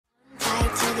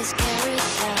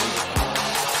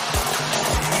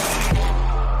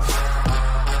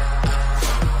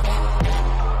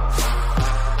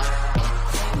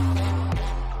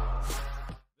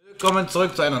Willkommen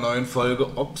zurück zu einer neuen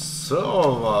Folge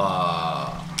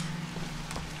Observer.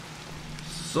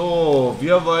 So,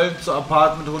 wir wollen zu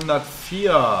Apartment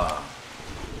 104.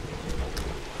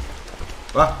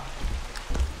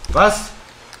 Was?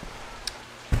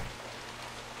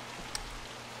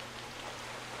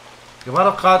 Hier war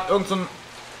doch gerade irgend so ein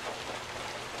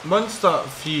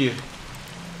Monstervieh.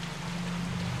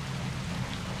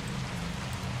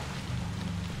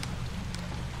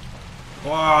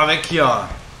 Boah, weg hier.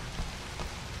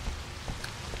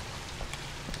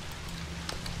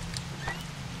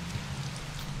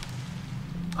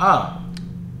 Ah.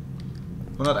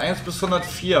 101 bis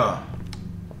 104.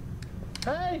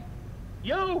 Hey,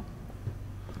 yo!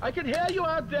 I can hear you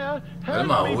out there. Warte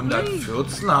mal,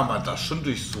 114 haben wir das schon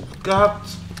durchsucht gehabt?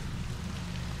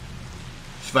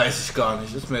 Ich weiß es gar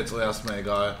nicht, ist mir jetzt erstmal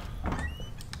egal.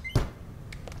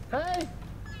 Hey,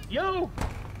 yo!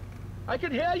 I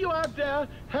can hear you out there.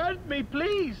 Help me,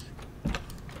 please.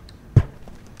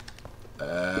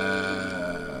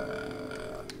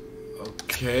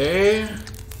 Okay.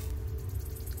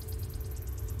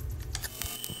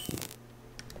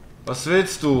 Was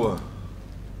willst du?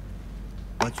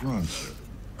 What's wrong, sir?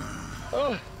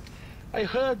 Oh, I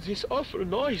heard this awful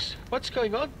noise. What's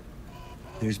going on?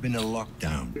 There's been a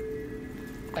lockdown.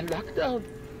 A lockdown?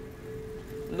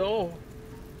 No.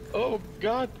 Oh,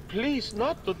 God, please,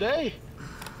 not today.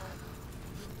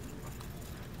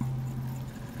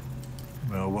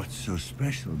 Well, what's so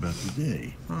special about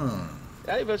today?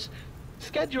 I was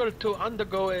scheduled to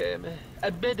undergo a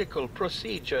medical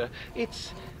procedure.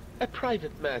 It's a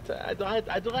private matter.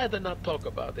 I'd rather not talk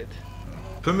about it.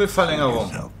 Pimmelverlängerung.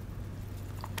 Yourself.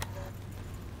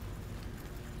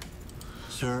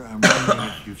 Sir, I'm wondering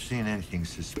if you've seen anything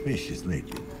suspicious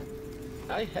lately.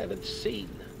 I haven't seen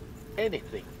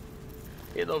anything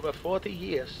in over 40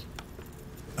 years.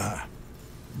 Ah,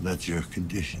 that's your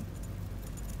condition.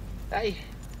 I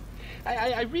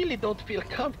really don't feel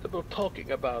comfortable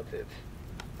talking about it.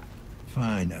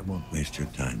 Fine, I won't waste your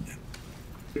time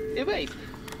then. Wait,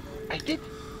 I did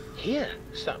hear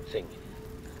something.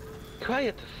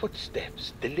 Quiet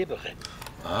footsteps, deliberate.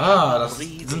 Ah, das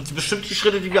sind bestimmt die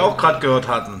Schritte, die wir auch gerade gehört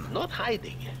hatten. Not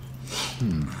hiding.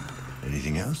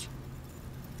 Anything else?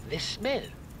 The smell.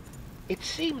 It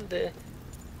seemed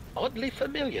oddly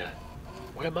familiar.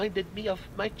 Reminded me of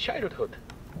my childhood.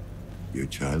 Your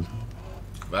childhood?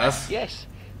 Was? Yes,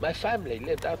 my family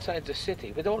lived outside the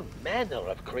city with all manner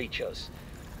of creatures.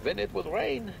 When it would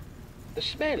rain, the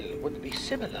smell would be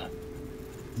similar.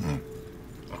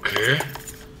 Okay.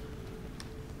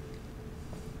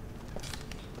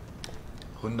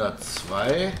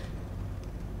 102.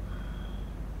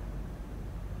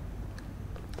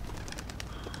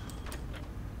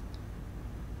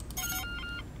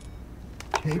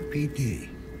 KPD.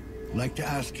 Like to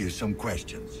ask you some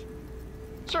questions.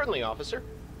 Certainly, officer.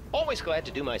 Always glad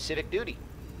to do my civic duty.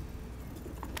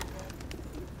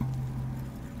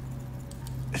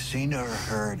 Seen or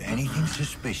heard anything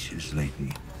suspicious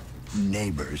lately?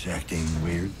 Neighbors acting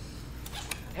weird?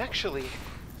 Actually,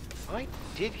 I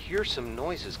did hear some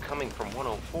noises coming from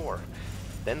 104.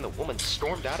 Then the woman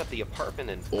stormed out of the apartment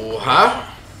and...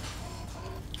 Oha.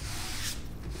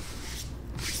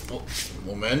 Oh,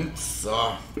 Moment,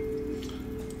 so.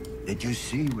 Did you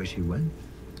see where she went?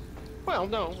 Well,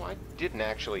 no, I didn't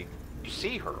actually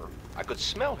see her. I could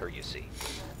smell her, you see.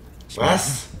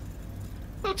 Was?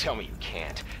 Don't tell me you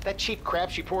can't. That cheap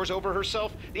crap she pours over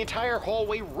herself, the entire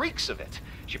hallway reeks of it.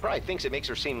 She probably thinks it makes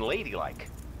her seem ladylike.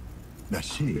 I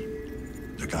see.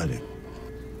 I got it.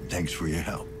 Thanks for your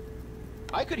help.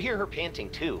 I could hear her panting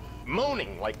too,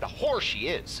 moaning like the whore she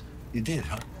is. You did,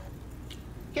 huh?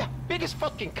 Yeah, biggest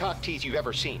fucking cock tease you've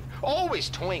ever seen. Always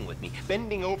toying with me,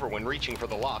 bending over when reaching for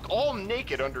the lock, all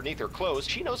naked underneath her clothes.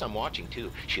 She knows I'm watching too.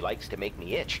 She likes to make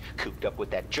me itch, cooped up with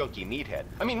that junky meathead.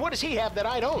 I mean, what does he have that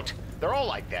I don't? They're all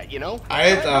like that, you know?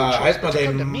 Alter, halt mal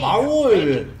dein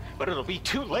Maul! But it'll be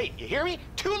too late, you hear me?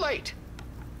 Too late!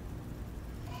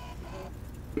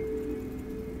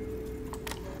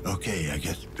 Okay, I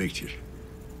get the picture.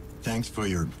 Thanks for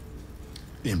your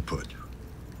input.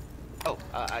 Oh,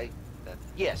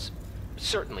 yes,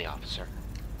 certainly, officer.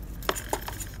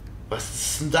 Was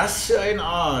ist denn das für ein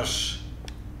Arsch?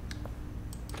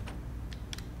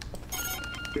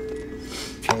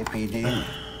 KPD,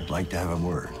 I'd like to have a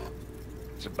word.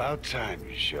 It's about time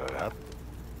you showed up.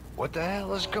 What the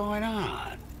hell is going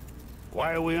on?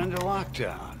 Why are we under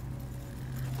lockdown?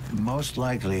 Most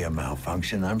likely a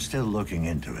malfunction. I'm still looking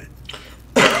into it.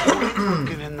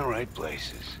 looking in the right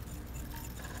places.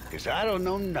 Because I don't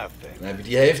know nothing. Na, wie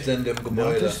die Hälfte in dem Gebäude.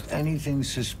 Noticed anything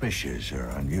suspicious or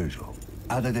unusual?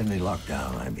 Other than the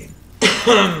lockdown, I mean.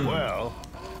 Well,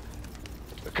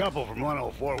 the couple from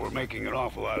 104 were making an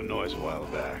awful lot of noise a while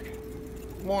back.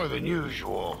 More than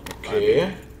usual.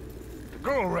 Okay. The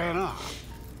girl ran off,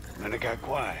 and then it got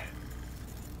quiet.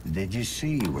 Did you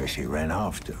see where she ran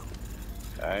off to?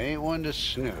 I ain't one to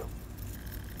snoop.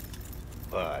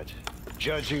 But,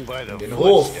 judging by the Den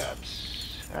Hof.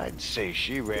 footsteps, I'd say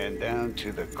she ran down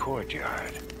to the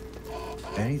courtyard.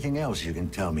 Anything else you can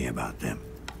tell me about them?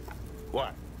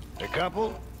 What? The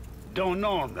couple? Don't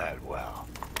know them that well.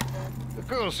 The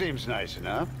girl seems nice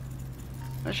enough.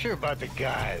 Not sure about the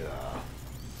guy, though.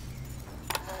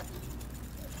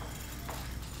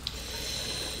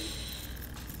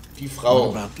 Die Frau.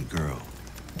 What about the girl?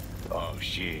 Oh,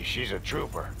 she's a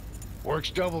trooper.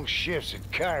 Works double shifts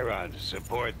at Chiron to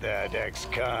support that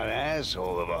ex-con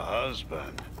asshole of a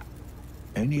husband.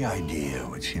 Any idea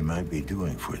what she might be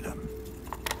doing for them?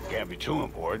 Can't be too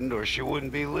important, or she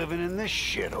wouldn't be living in this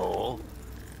shithole.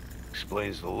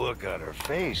 Explains the look on her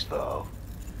face, though.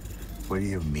 What do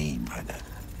you mean by that?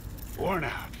 Worn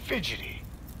out, fidgety,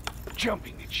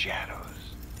 jumping in shadows.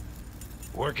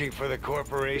 Working for the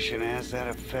corporation has that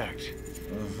effect.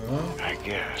 I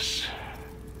guess.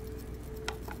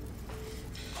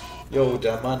 Jo,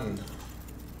 der Mann.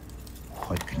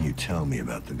 What can you tell me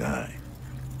about the guy?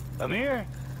 Amir?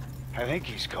 I think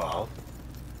he's called.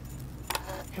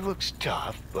 He looks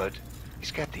tough, but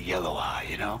he's got the yellow eye,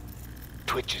 you know?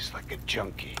 Twitches like a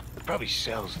junkie. Probably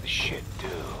sells the shit, too.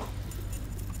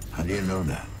 How do you know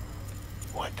that?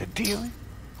 What, the dealing?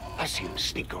 I see him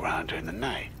sneak around during the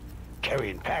night,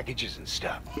 carrying packages and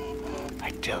stuff.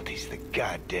 I doubt he's the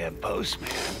goddamn postman.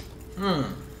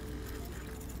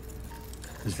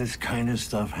 Does this kind of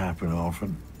stuff happen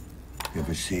often? You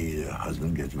ever see a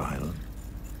husband get violent?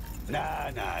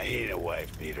 Nah, he ain't a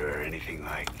wife beater or anything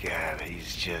like that.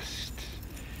 He's just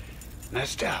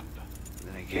messed up.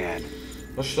 Then again,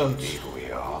 Das stimmt. ain't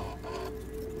we all?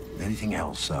 Anything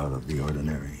else out of the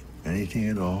ordinary? Anything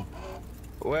at all?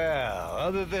 Well,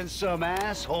 other than some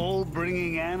asshole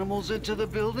bringing animals into the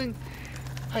building,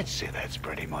 I'd say that's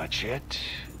pretty much it.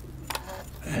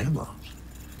 Animals?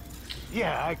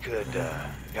 Yeah, I could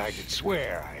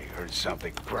swear I heard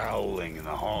something growling in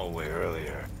the hallway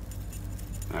earlier.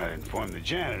 I'd inform the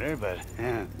janitor, but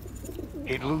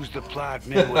he'd lose the plot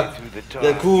midway through the talk.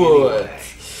 Ja gut. Anyway.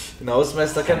 Den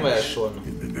Hausmeister kennen wir ja schon.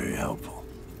 You've been very helpful.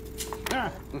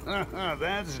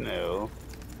 That's new.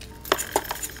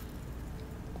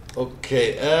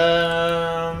 Okay,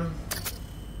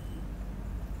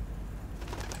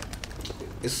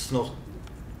 ist noch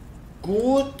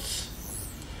gut.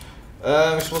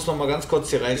 Ich muss noch mal ganz kurz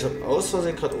hier rein. Ich habe aus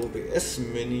Versehen gerade OBS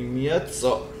minimiert.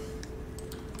 So.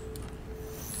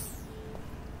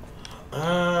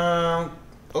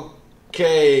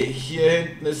 Okay, hier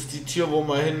hinten ist die Tür, wo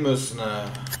wir hin müssen.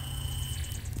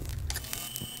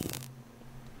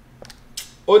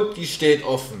 Und die steht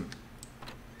offen.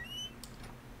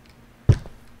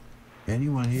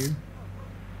 Anyone here?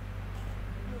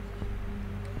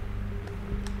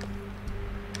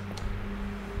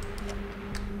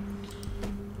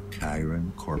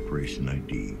 Chiron Corporation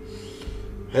ID.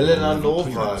 Helena Level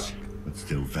Novak. clearance, but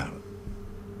still valid.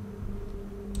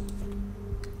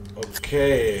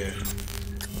 Okay.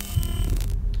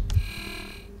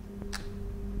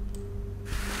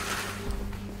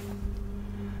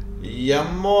 Ja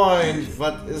moin,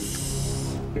 was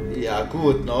ist... Ja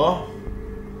gut, ne?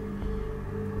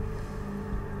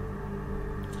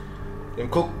 Dem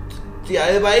guckt die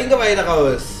halbe Eingeweide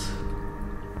raus.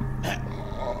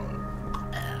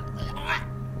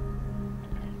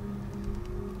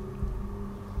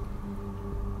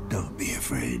 Don't be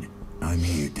afraid. I'm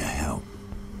here to help.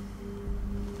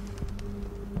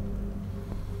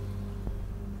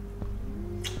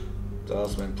 Da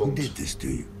ist mein Who Punkt. did this to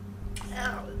you?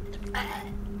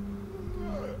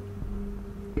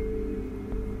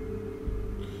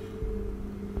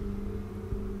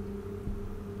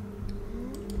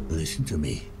 Listen to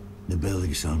me. The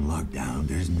building's on lockdown.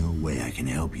 There's no way I can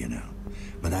help you now.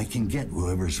 But I can get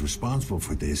whoever's responsible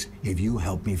for this if you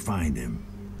help me find him.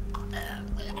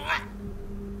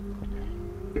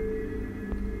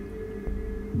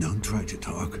 Don't try to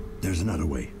talk. There's another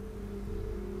way.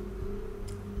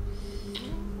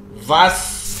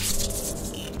 Was?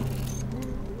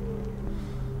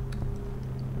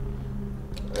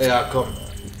 Ja, komm.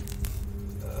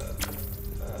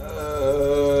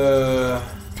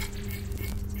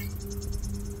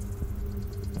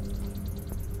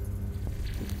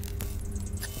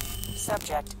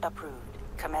 Subject approved.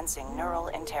 Commencing neural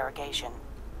interrogation. interrogation.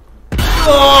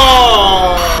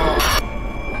 Oh!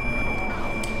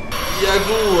 Ja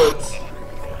gut.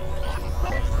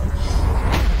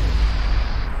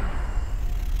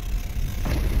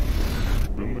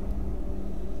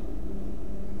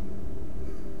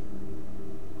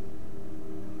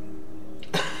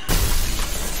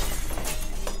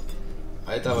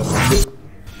 Alter, was ist hier?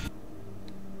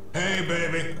 Hey,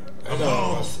 baby.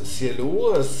 Alter, was ist hier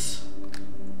los?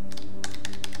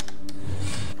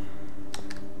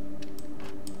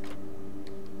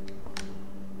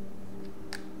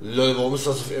 Lol, warum ist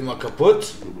das auf einmal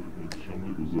kaputt?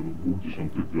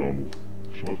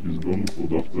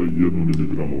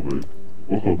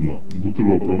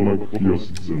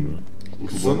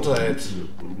 Gesundheit.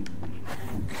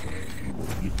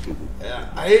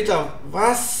 Ja, Alter,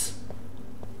 was?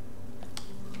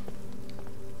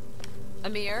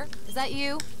 Amir, is that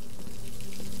you?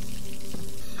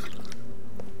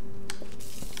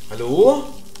 Hallo?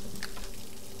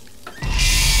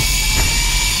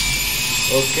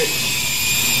 Okay.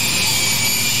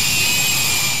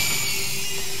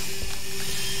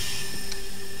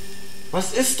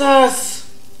 Was ist das?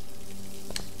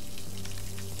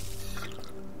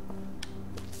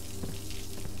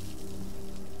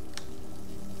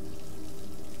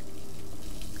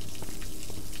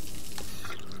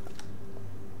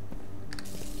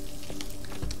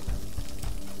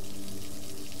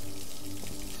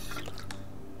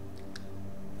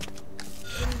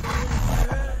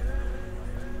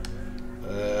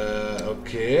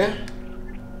 Okay.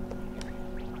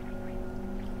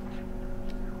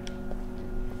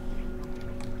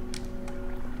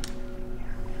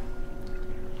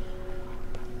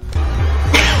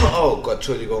 Oh Gott,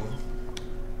 Entschuldigung.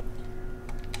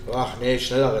 Ach nee,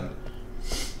 schneller rennen.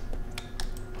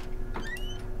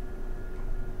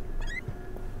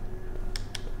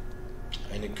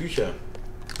 Eine Küche.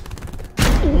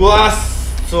 Was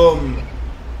zum...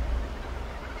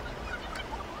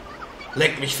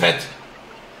 Leck mich fett.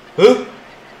 Hä?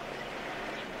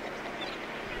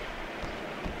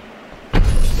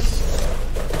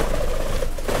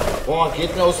 Boah,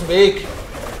 geht mir aus dem Weg.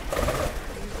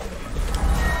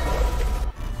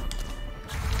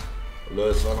 Leute,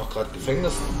 es war noch gerade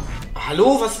Gefängnis.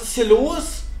 Hallo, was ist hier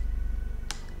los?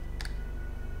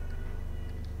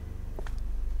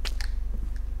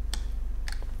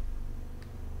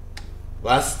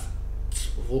 Was?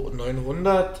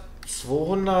 900?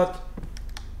 200?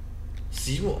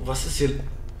 7? Was ist hier?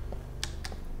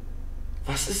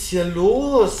 Was ist hier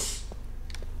los?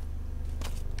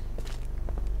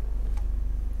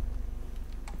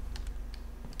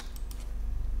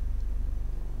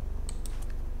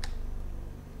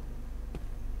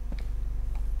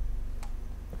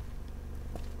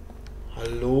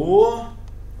 Hallo?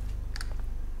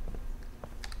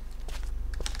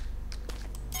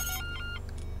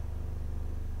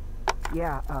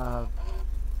 Yeah,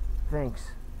 thanks.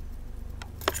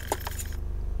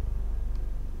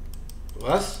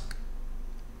 Was?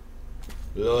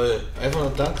 Lol, einfach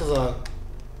nur Danke sagen.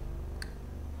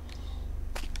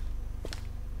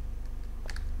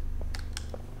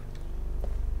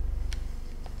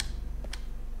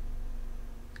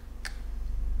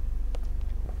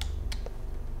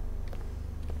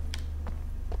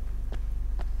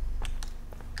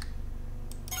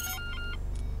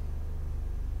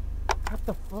 What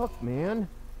the fuck, man?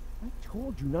 I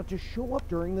told you not to show up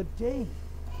during the day.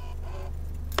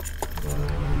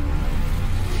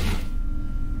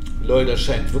 Lol, das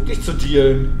scheint wirklich zu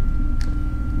dealen.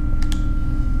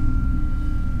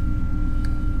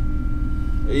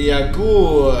 Ja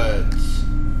gut.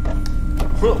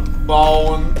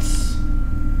 Bounce.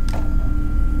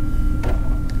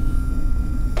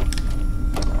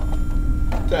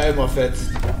 Der Eimer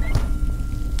fetzt.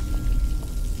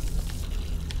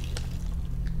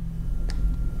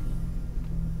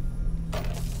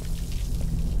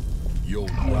 You'll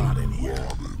rot in here.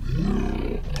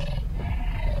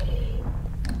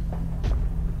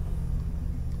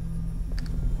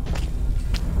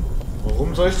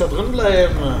 Warum soll ich da drin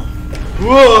bleiben?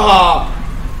 Uah!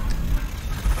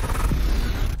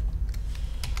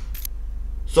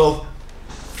 So,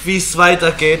 wie es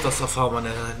weitergeht, das erfahren wir in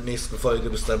der nächsten Folge.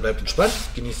 Bis dann, bleibt entspannt,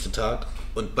 genießt den Tag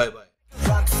und bye bye.